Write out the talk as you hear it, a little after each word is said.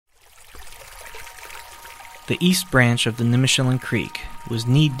The east branch of the Nimishillen Creek was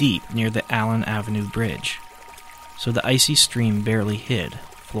knee-deep near the Allen Avenue Bridge, so the icy stream barely hid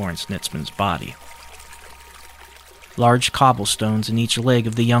Florence Nitzman's body. Large cobblestones in each leg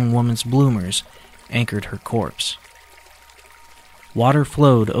of the young woman's bloomers anchored her corpse. Water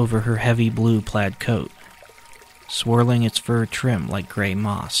flowed over her heavy blue plaid coat, swirling its fur trim like gray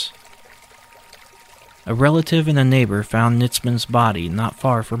moss. A relative and a neighbor found Nitzman's body not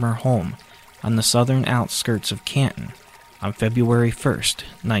far from her home on the southern outskirts of Canton on February 1st,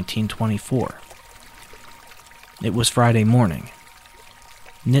 1924. It was Friday morning.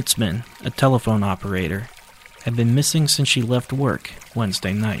 Nitzman, a telephone operator, had been missing since she left work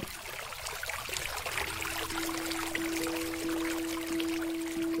Wednesday night.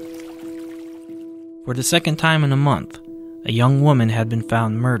 For the second time in a month, a young woman had been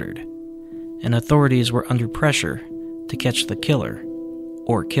found murdered, and authorities were under pressure to catch the killer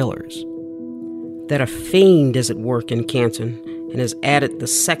or killers. That a fiend is at work in Canton and has added the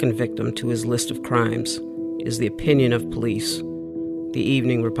second victim to his list of crimes is the opinion of police. The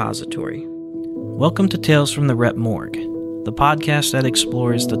Evening Repository. Welcome to Tales from the Rep Morgue, the podcast that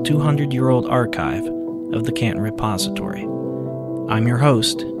explores the 200-year-old archive of the Canton Repository. I'm your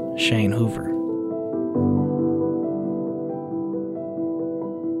host, Shane Hoover.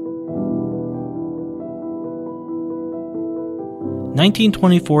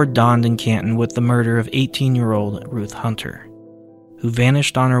 "1924 dawned in Canton with the murder of 18-year-old Ruth Hunter, who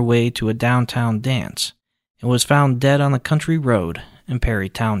vanished on her way to a downtown dance and was found dead on a country road in Perry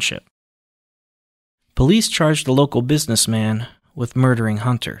Township. Police charged the local businessman with murdering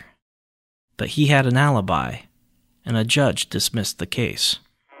Hunter, but he had an alibi, and a judge dismissed the case.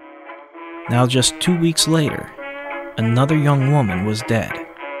 Now just 2 weeks later, another young woman was dead.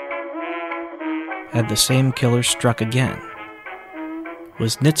 Had the same killer struck again?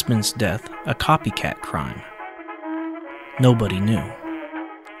 Was Nitzman's death a copycat crime? Nobody knew.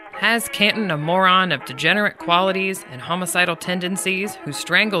 Has Canton a moron of degenerate qualities and homicidal tendencies who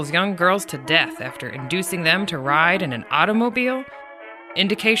strangles young girls to death after inducing them to ride in an automobile?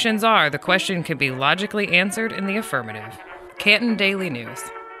 Indications are the question can be logically answered in the affirmative. Canton Daily News.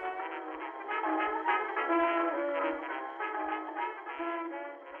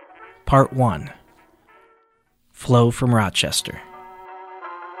 Part 1. Flo from Rochester.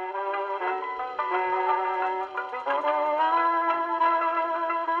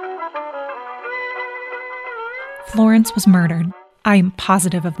 Florence was murdered. I am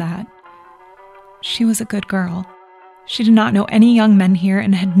positive of that. She was a good girl. She did not know any young men here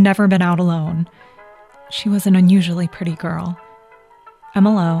and had never been out alone. She was an unusually pretty girl.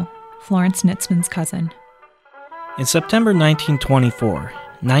 Emma Lowe, Florence Nitzman's cousin. In September 1924,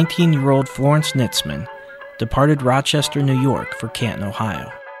 19-year-old Florence Nitzman departed Rochester, New York for Canton,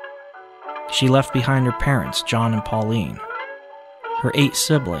 Ohio. She left behind her parents, John and Pauline, her 8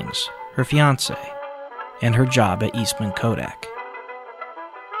 siblings, her fiancé, and her job at Eastman Kodak.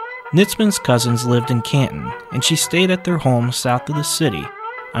 Nitzman's cousins lived in Canton, and she stayed at their home south of the city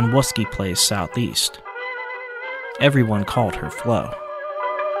on Wuskey Place Southeast. Everyone called her Flo.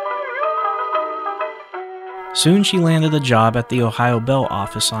 Soon she landed a job at the Ohio Bell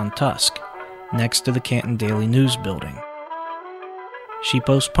office on Tusk, next to the Canton Daily News building. She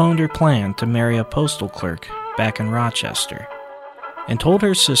postponed her plan to marry a postal clerk back in Rochester, and told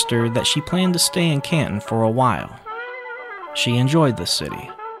her sister that she planned to stay in Canton for a while. She enjoyed the city,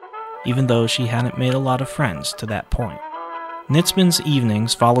 even though she hadn't made a lot of friends to that point. Nitzman's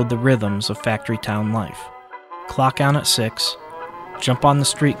evenings followed the rhythms of factory town life. Clock out at 6, jump on the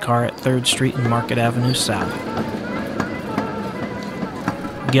streetcar at 3rd Street and Market Avenue South,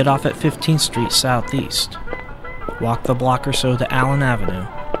 get off at 15th Street Southeast, walk the block or so to Allen Avenue,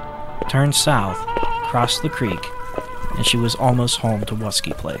 turn south, cross the creek, and she was almost home to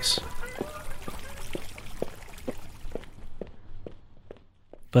Wuskey Place.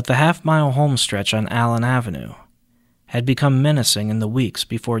 But the half-mile home stretch on Allen Avenue had become menacing in the weeks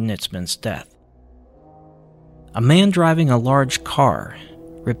before Nitzman's death. A man driving a large car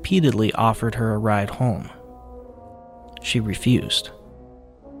repeatedly offered her a ride home. She refused.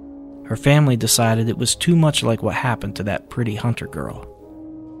 Her family decided it was too much like what happened to that pretty Hunter girl.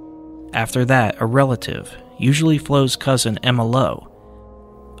 After that, a relative, usually Flo's cousin Emma Lowe,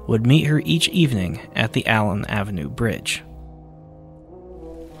 would meet her each evening at the Allen Avenue Bridge.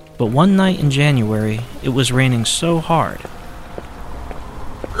 But one night in January, it was raining so hard,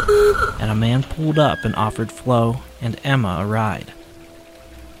 and a man pulled up and offered Flo and Emma a ride.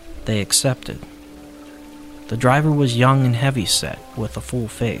 They accepted. The driver was young and heavy-set, with a full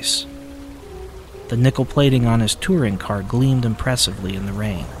face. The nickel plating on his touring car gleamed impressively in the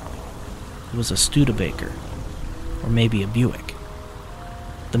rain. It was a Studebaker, or maybe a Buick.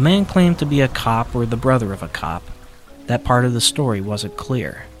 The man claimed to be a cop or the brother of a cop. That part of the story wasn't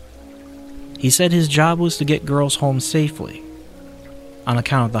clear. He said his job was to get girls home safely, on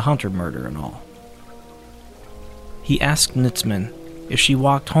account of the Hunter murder and all. He asked Nitzman if she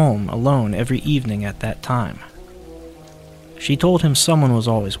walked home alone every evening at that time. She told him someone was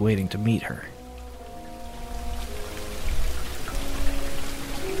always waiting to meet her.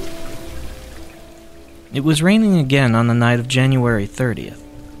 It was raining again on the night of January 30th.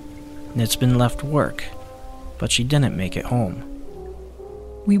 Nitzman left work, but she didn't make it home.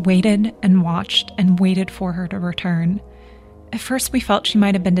 We waited and watched and waited for her to return. At first, we felt she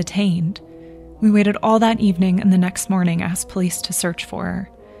might have been detained. We waited all that evening and the next morning asked police to search for her.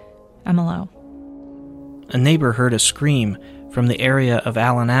 MLO. A neighbor heard a scream from the area of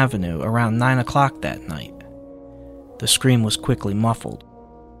Allen Avenue around 9 o'clock that night. The scream was quickly muffled.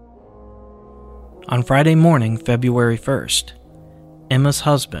 On Friday morning, February 1st, Emma's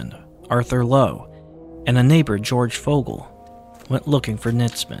husband, Arthur Lowe, and a neighbor, George Fogel, went looking for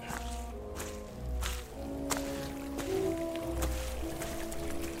Nitzman.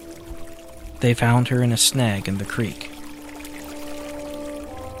 They found her in a snag in the creek.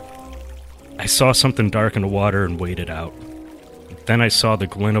 I saw something dark in the water and waded out. Then I saw the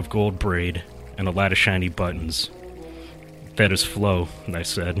glint of gold braid and a lot of shiny buttons. "That is Flo," I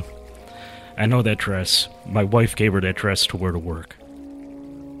said. "I know that dress. My wife gave her that dress to wear to work."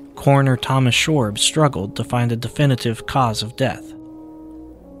 Coroner Thomas Shorb struggled to find a definitive cause of death.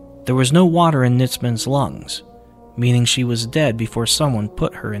 There was no water in Nitzman's lungs, meaning she was dead before someone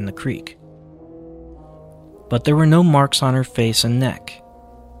put her in the creek. But there were no marks on her face and neck,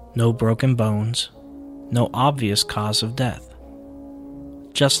 no broken bones, no obvious cause of death.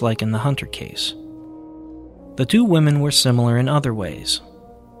 Just like in the Hunter case. The two women were similar in other ways.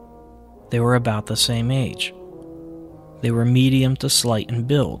 They were about the same age. They were medium to slight in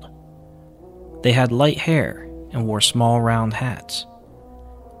build. They had light hair and wore small round hats.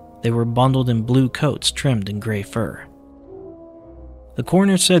 They were bundled in blue coats trimmed in gray fur. The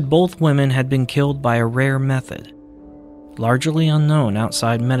coroner said both women had been killed by a rare method, largely unknown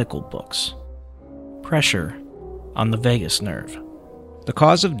outside medical books. Pressure on the vagus nerve. The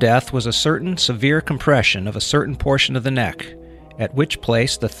cause of death was a certain severe compression of a certain portion of the neck, at which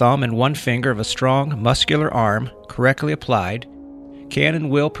place the thumb and one finger of a strong, muscular arm, correctly applied, can and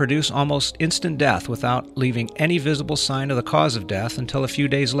will produce almost instant death without leaving any visible sign of the cause of death until a few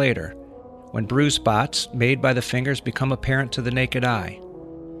days later, when bruise spots made by the fingers become apparent to the naked eye.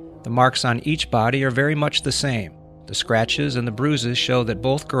 The marks on each body are very much the same. The scratches and the bruises show that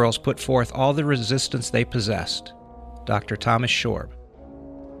both girls put forth all the resistance they possessed. Dr. Thomas Shorb.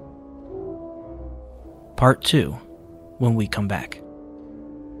 Part 2, when we come back.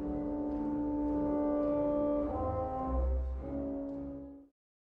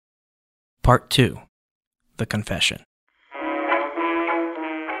 Part 2, the confession.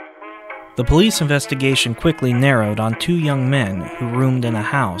 The police investigation quickly narrowed on two young men who roomed in a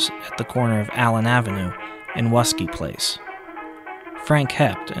house at the corner of Allen Avenue and Wusky Place. Frank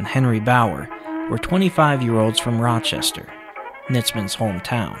Hept and Henry Bauer were 25-year-olds from Rochester, Nitzman's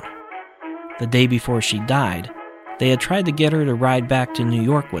hometown. The day before she died, they had tried to get her to ride back to New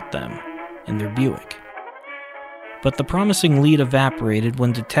York with them in their Buick. But the promising lead evaporated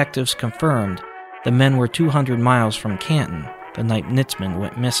when detectives confirmed the men were 200 miles from Canton the night Nitzman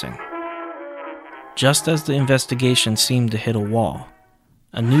went missing. Just as the investigation seemed to hit a wall,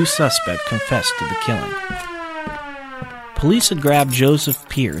 a new suspect confessed to the killing. Police had grabbed Joseph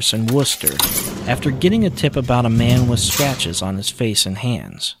Pierce in Worcester after getting a tip about a man with scratches on his face and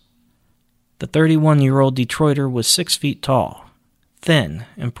hands. The 31-year-old Detroiter was 6 feet tall, thin,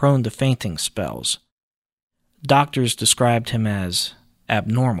 and prone to fainting spells. Doctors described him as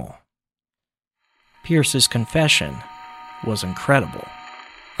abnormal. Pierce's confession was incredible.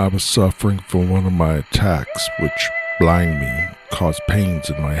 I was suffering from one of my attacks, which blinded me and caused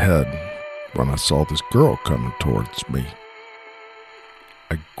pains in my head when I saw this girl coming towards me.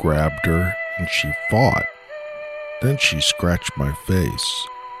 I grabbed her and she fought. Then she scratched my face,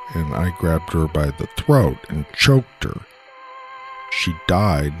 and I grabbed her by the throat and choked her. She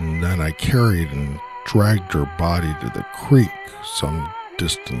died, and then I carried and dragged her body to the creek some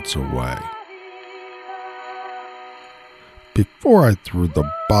distance away. Before I threw the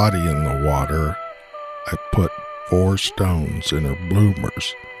body in the water, I put 4 stones in her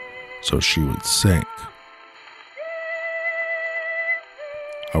bloomers so she would sink.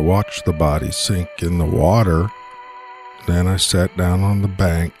 I watched the body sink in the water. Then I sat down on the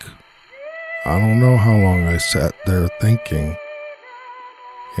bank. I don't know how long I sat there thinking.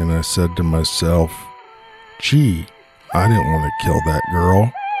 And I said to myself, "Gee, I didn't want to kill that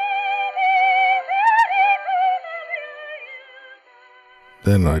girl.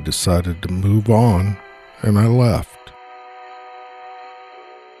 Then I decided to move on, and I left.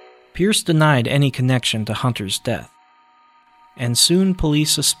 Pierce denied any connection to Hunter's death, and soon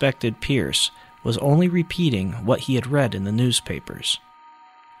police suspected Pierce was only repeating what he had read in the newspapers.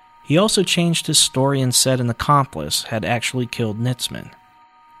 He also changed his story and said an accomplice had actually killed Nitzman,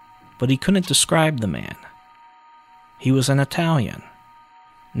 but he couldn't describe the man. He was an Italian.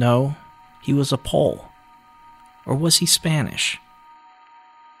 No, he was a Pole. Or was he Spanish?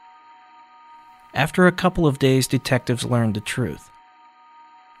 After a couple of days, detectives learned the truth.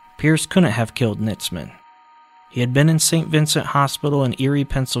 Pierce couldn't have killed Nitzman. He had been in St. Vincent Hospital in Erie,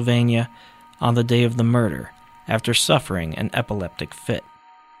 Pennsylvania on the day of the murder after suffering an epileptic fit.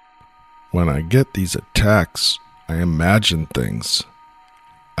 When I get these attacks, I imagine things.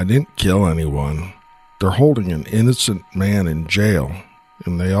 I didn't kill anyone. They're holding an innocent man in jail,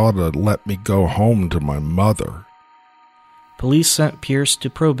 and they ought to let me go home to my mother. Police sent Pierce to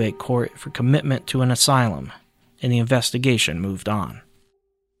probate court for commitment to an asylum, and the investigation moved on.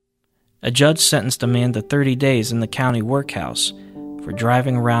 A judge sentenced a man to 30 days in the county workhouse for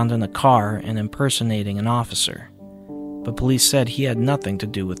driving around in a car and impersonating an officer, but police said he had nothing to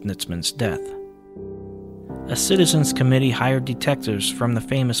do with Nitzman's death. A citizens committee hired detectives from the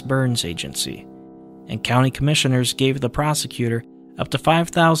famous Burns Agency, and county commissioners gave the prosecutor up to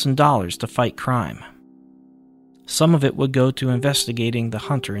 $5,000 to fight crime. Some of it would go to investigating the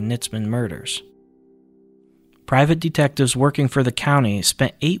Hunter and Nitzman murders. Private detectives working for the county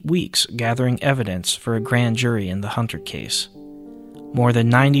spent 8 weeks gathering evidence for a grand jury in the Hunter case. More than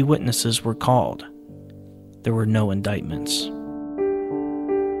 90 witnesses were called. There were no indictments.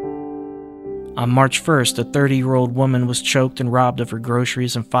 On March 1st, a 30-year-old woman was choked and robbed of her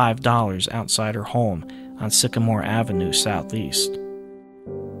groceries and $5 outside her home on Sycamore Avenue Southeast.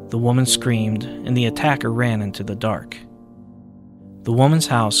 The woman screamed, and the attacker ran into the dark. The woman's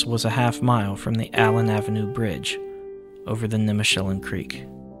house was a half-mile from the Allen Avenue Bridge over the Nimishillen Creek.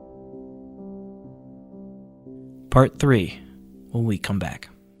 Part 3, when we come back.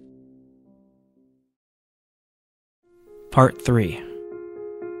 Part 3.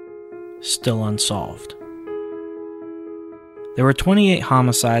 Still unsolved. There were 28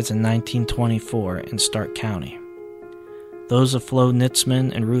 homicides in 1924 in Stark County. Those of Flo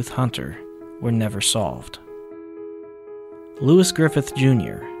Nitzman and Ruth Hunter were never solved. Lewis Griffith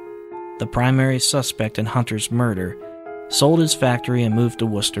Jr., the primary suspect in Hunter's murder, sold his factory and moved to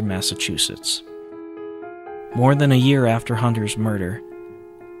Worcester, Massachusetts. More than a year after Hunter's murder,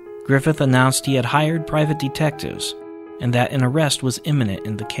 Griffith announced he had hired private detectives and that an arrest was imminent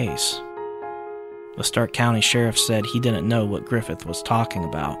in the case. The Stark County Sheriff said he didn't know what Griffith was talking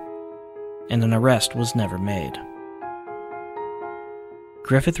about, and an arrest was never made.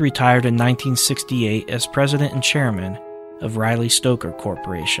 Griffith retired in 1968 as president and chairman of Riley Stoker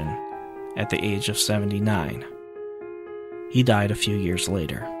Corporation at the age of 79. He died a few years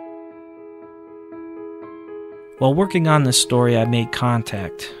later. While working on this story, I made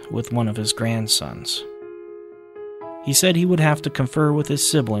contact with one of his grandsons. He said he would have to confer with his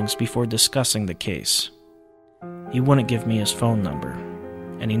siblings before discussing the case. He wouldn't give me his phone number,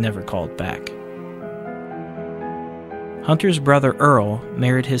 and he never called back. Hunter's brother Earl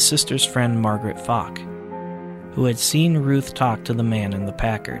married his sister's friend Margaret Falk, who had seen Ruth talk to the man in the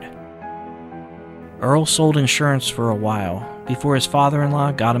Packard. Earl sold insurance for a while before his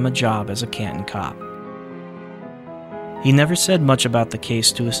father-in-law got him a job as a Canton cop. He never said much about the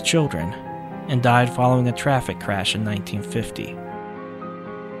case to his children and died following a traffic crash in 1950.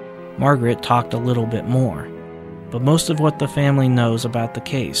 Margaret talked a little bit more, but most of what the family knows about the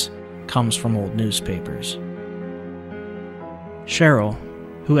case comes from old newspapers. Cheryl,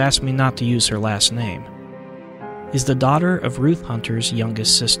 who asked me not to use her last name, is the daughter of Ruth Hunter's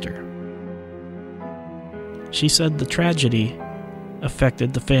youngest sister. She said the tragedy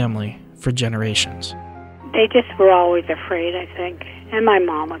affected the family for generations. They just were always afraid, I think. And my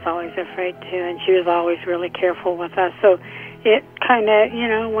mom was always afraid, too, and she was always really careful with us. So it kind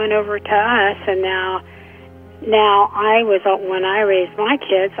of, went over to us, and now when I raised my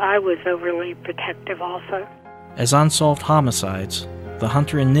kids, I was overly protective also. As unsolved homicides, the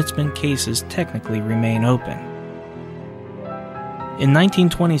Hunter and Nitzman cases technically remain open. In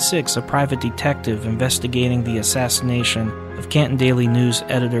 1926, a private detective investigating the assassination of Canton Daily News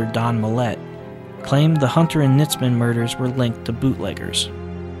editor Don Millett claimed the Hunter and Nitzman murders were linked to bootleggers.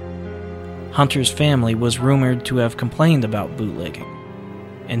 Hunter's family was rumored to have complained about bootlegging,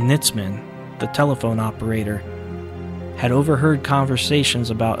 and Nitzman, the telephone operator, had overheard conversations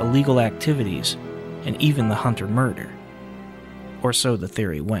about illegal activities and even the Hunter murder. or so the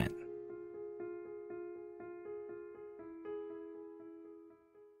theory went.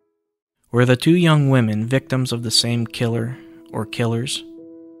 Were the two young women victims of the same killer or killers?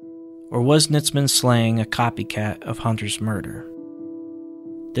 Or was Nitzman's slaying a copycat of Hunter's murder?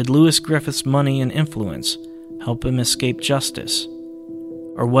 Did Lewis Griffith's money and influence help him escape justice?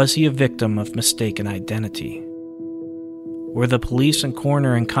 Or was he a victim of mistaken identity? Were the police and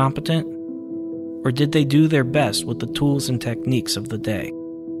coroner incompetent? Or did they do their best with the tools and techniques of the day?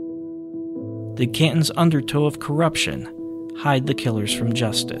 Did Canton's undertow of corruption hide the killers from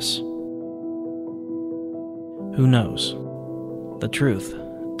justice? Who knows? The truth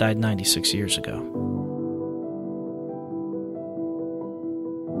died 96 years ago.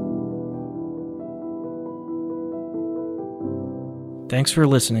 Thanks for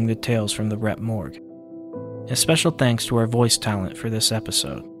listening to Tales from the Rep Morgue. A special thanks to our voice talent for this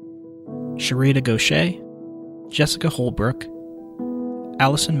episode: Sharita Gaucher, Jessica Holbrook,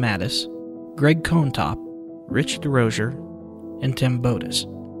 Allison Mattis, Greg Cohntop, Rich DeRozier, and Tim Bodis.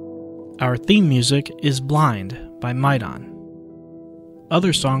 Our theme music is Blind by Maidon.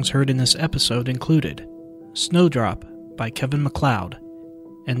 Other songs heard in this episode included Snowdrop by Kevin MacLeod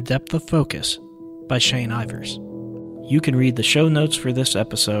and Depth of Focus by Shane Ivers. You can read the show notes for this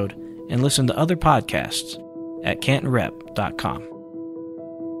episode and listen to other podcasts at cantonrep.com.